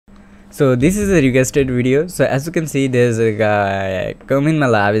So this is a requested video. So as you can see, there's a guy come in my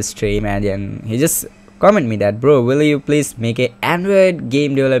live stream and then he just comment me that, bro, will you please make a Android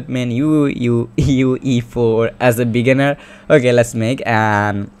game development UE4 as a beginner? Okay, let's make.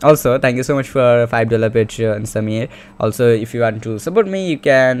 And also thank you so much for $5 Patreon, Samir. Also, if you want to support me, you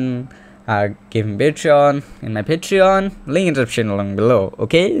can give me Patreon in my Patreon link in the description along below.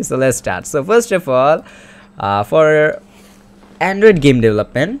 Okay, so let's start. So first of all, for Android game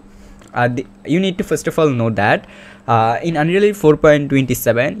development, you need to first of all know that in Unreal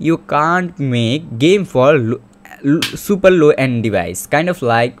 4.27 you can't make game for super low end device. Kind of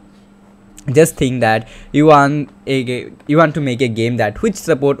like, just think that you want to make a game that which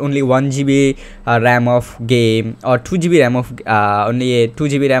support only 1 GB RAM of game, or 2 GB RAM of only a 2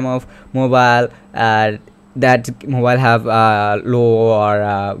 GB RAM of mobile, that mobile have low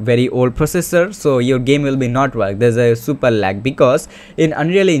or very old processor, so your game will be not work. There's a super lag because in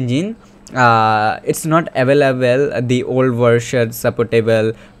Unreal Engine it's not available the old version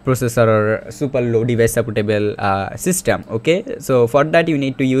supportable processor or super low device supportable system. Okay, so for that you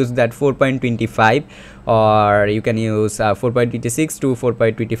need to use that 4.25, or you can use 4.26 to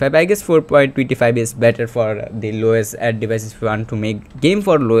 4.25. I guess 4.25 is better for the lowest end devices if you want to make game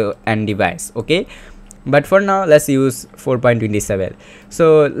for low end device. Okay, but for now let's use 4.27.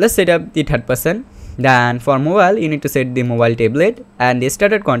 so let's set up the third person. Then for mobile you need to set the mobile tablet, and the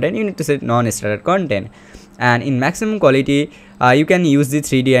started content you need to set non-started content. And in maximum quality you can use the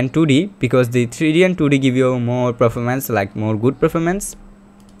 3D and 2D, because the 3D and 2D give you more performance, like more good performance.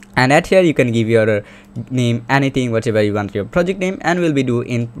 And at here you can give your name anything, whatever you want your project name, and will be do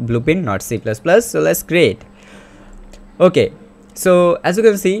in Blueprint, not C++. So let's create. Okay, so as you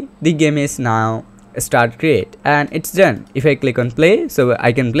can see, the game is now start create and it's done. If I click on play, so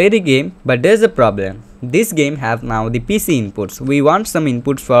I can play the game, but there's a problem. This game have now the PC inputs. We want some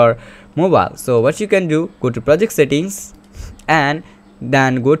inputs for mobile. So what you can do, go to project settings and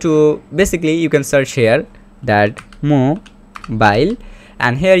then go to, basically you can search here that mobile,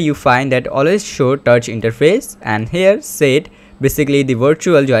 and here you find that always show touch interface, and here set basically the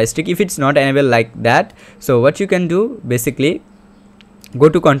virtual joystick if it's not enabled like that. So what you can do, basically go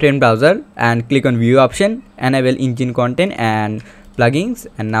to content browser and click on view option, enable engine content and plugins,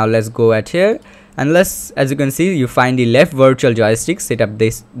 and now let's go at here, and let's, as you can see, you find the left virtual joystick, set up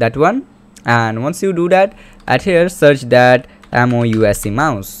that one. And once you do that, at here search that MOUSE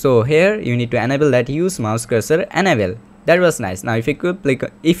mouse. So here you need to enable that use mouse cursor enable. That was nice. Now if you click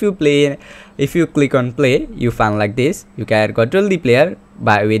on play, you find like this, you can control the player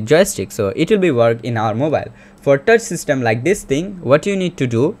with joystick, so it will be work in our mobile. For touch system like this thing, what you need to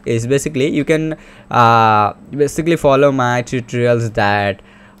do is basically you can basically follow my tutorials that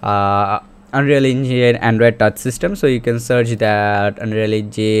Unreal Engine Android touch system. So you can search that Unreal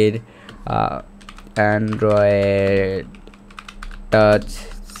Engine Android touch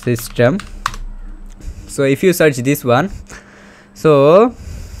system. So if you search this one, so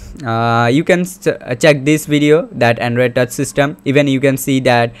you can check this video, that Android touch system. Even you can see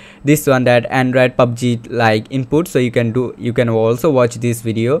that this one, that Android PUBG like input. So you can also watch this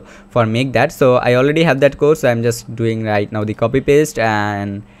video for make that. So I already have that code, so I'm just doing right now the copy paste,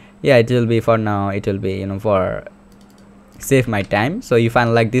 and yeah, it will be for now, it will be, for save my time. So you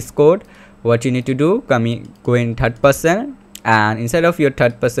find like this code. What you need to do, go in third person, and inside of your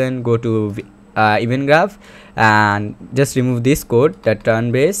third person go to event graph and just remove this code, that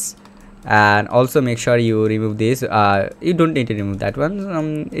turn base, and also make sure you remove this. You don't need to remove that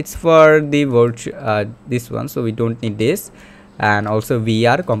one, it's for the virtual this one, so we don't need this. And also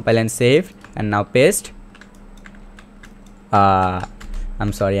VR, compile and save, and now paste.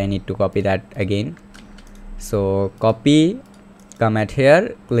 I'm sorry, I need to copy that again. So copy, come at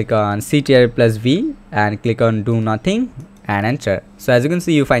here, click on Ctrl plus V and click on do nothing and enter. So as you can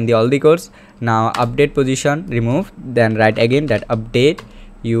see, you find all the codes. Now update position remove, then write again that update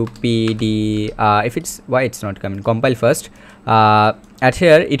upd. If it's, why it's not coming, compile first. At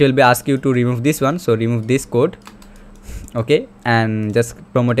here it will be ask you to remove this one, so remove this code. Okay, and just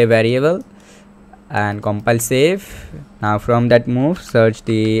promote a variable and compile save. Now from that move, search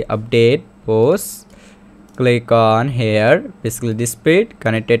the update post, click on here, basically this split,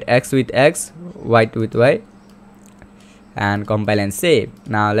 connected X with X, Y with Y, and compile and save.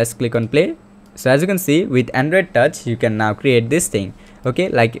 Now let's click on play. So as you can see, with Android touch you can now create this thing. Okay,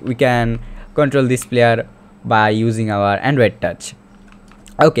 like we can control this player by using our Android touch.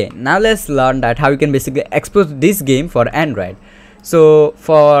 Okay, now let's learn that how you can basically export this game for Android. So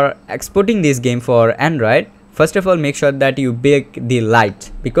for exporting this game for Android, first of all make sure that you pick the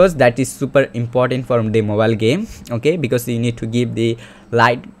light, because that is super important for the mobile game. Okay, because you need to give the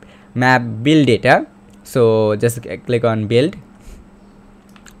light map build data. So just click on build,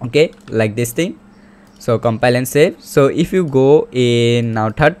 okay, like this thing. So compile and save. So if you go in now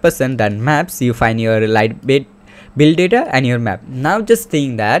third person, then maps, you find your light bit build data and your map. Now just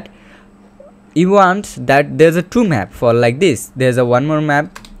think that you want that there's a two map for like this, there's a one more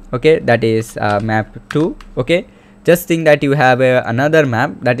map, okay, that is map 2, okay. Just think that you have another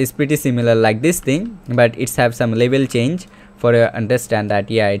map that is pretty similar like this thing, but it's have some label change for understand that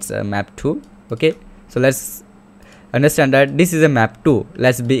yeah, it's a map 2, okay. So let's understand that this is a map 2.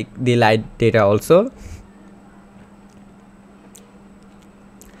 Let's be the light data also.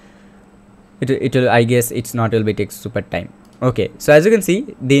 It will, I guess it's not, will be take super time. Okay, so as you can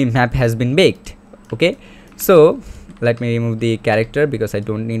see, the map has been baked, okay. So let me remove the character because I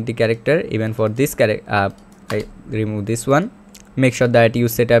don't need the character. Even for this character, I remove this one. Make sure that you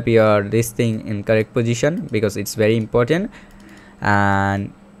set up your this thing in correct position because it's very important,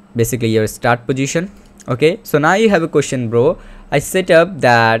 and basically your start position, okay. So now you have a question, bro. I set up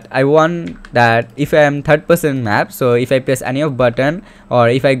that I want that if I am third person map, so if I press any of button or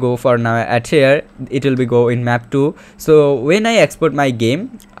if I go for now at here, it will be go in map 2. So when I export my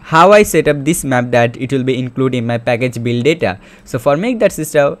game, how I set up this map that it will be included in my package build data. So for make that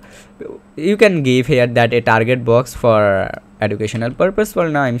system, you can give here that a target box for educational purpose. For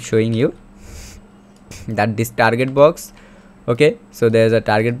now I'm showing you that this target box, okay. So there's a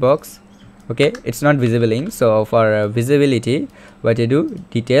target box, okay, it's not visible in. So for visibility, what you do,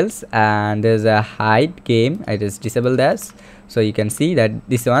 details, and there's a hide game, I just disable that, so you can see that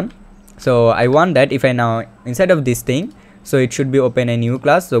this one. So I want that if I now inside of this thing, so it should be open a new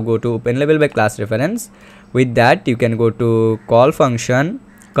class. So go to open label by class reference. With that you can go to call function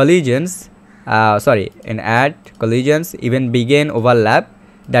collisions, and add collisions, even begin overlap,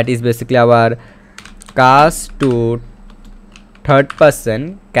 that is basically our cast to third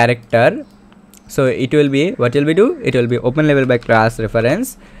person character. So it will be, what will we do, it will be open label by class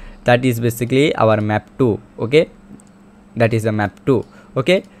reference, that is basically our map 2, okay, that is a map 2,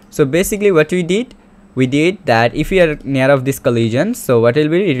 okay. So basically what we did that if we are near of this collision, so what will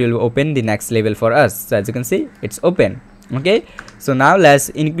be, it will open the next level for us. So as you can see, it's open, okay. So now let's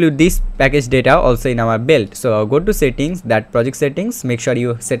include this package data also in our build. So go to settings, that project settings, make sure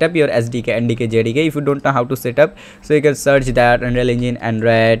you set up your SDK, NDK, JDK. If you don't know how to set up, so you can search that Unreal Engine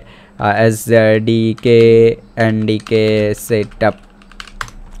Android SDK NDK setup,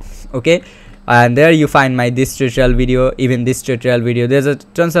 okay. And there you find my this tutorial video, even this tutorial video, there's a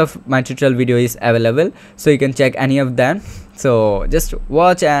tons of my tutorial video is available, so you can check any of them. So just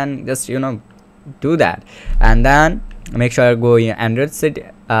watch and just do that, and then make sure go in Android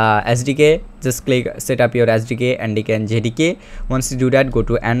SDK, just click set up your SDK, NDK and JDK. Once you do that, go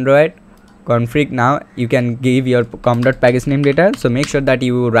to Android config. Now you can give your com.package name data, so make sure that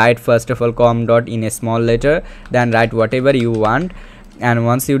you write first of all com dot in a small letter, then write whatever you want, and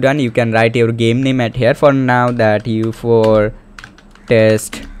once you done, you can write your game name at here. For now that UE4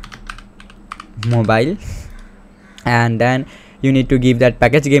 test mobile, and then you need to give that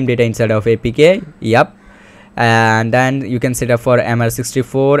package game data inside of APK, yep. And then you can set up for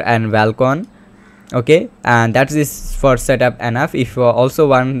MR64 and Valcon, okay, and that is for setup enough. If you also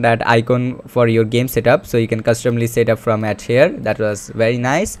want that icon for your game setup, so you can customly set up from at here, that was very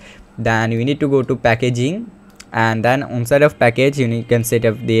nice. Then you need to go to packaging, and then inside of package you can set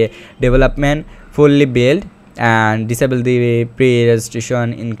up the development fully build and disable the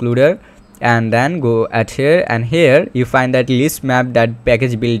pre-registration includer, and then go at here, and here you find that list map that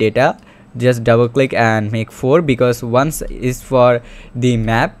package build data. Just double click and make 4 because once is for the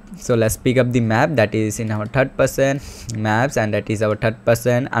map. So let's pick up the map that is in our third person maps, and that is our third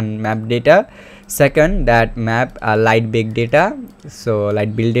person unmapped data. Second, that map light big data, so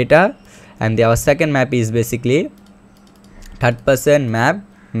light build data, and our second map is basically third person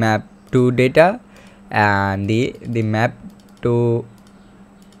map 2 data, and the map to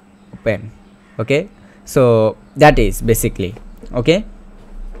open, okay. So that is basically okay.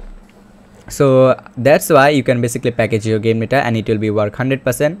 So that's why you can basically package your game data and it will be work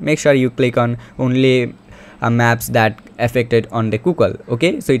 100%. Make sure you click on only maps that affected on the Google,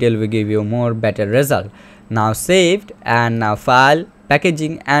 okay, so it will give you more better result. Now saved, and now file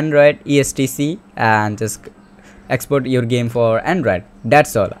packaging Android ESTC, and just export your game for Android.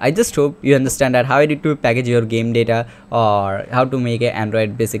 That's all. I just hope you understand that how you need to package your game data, or how to make a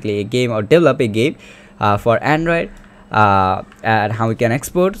Android basically a game, or develop a game for Android, and how we can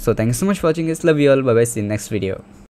export. So thank you so much for watching this. Love you all. Bye bye. See you in next video.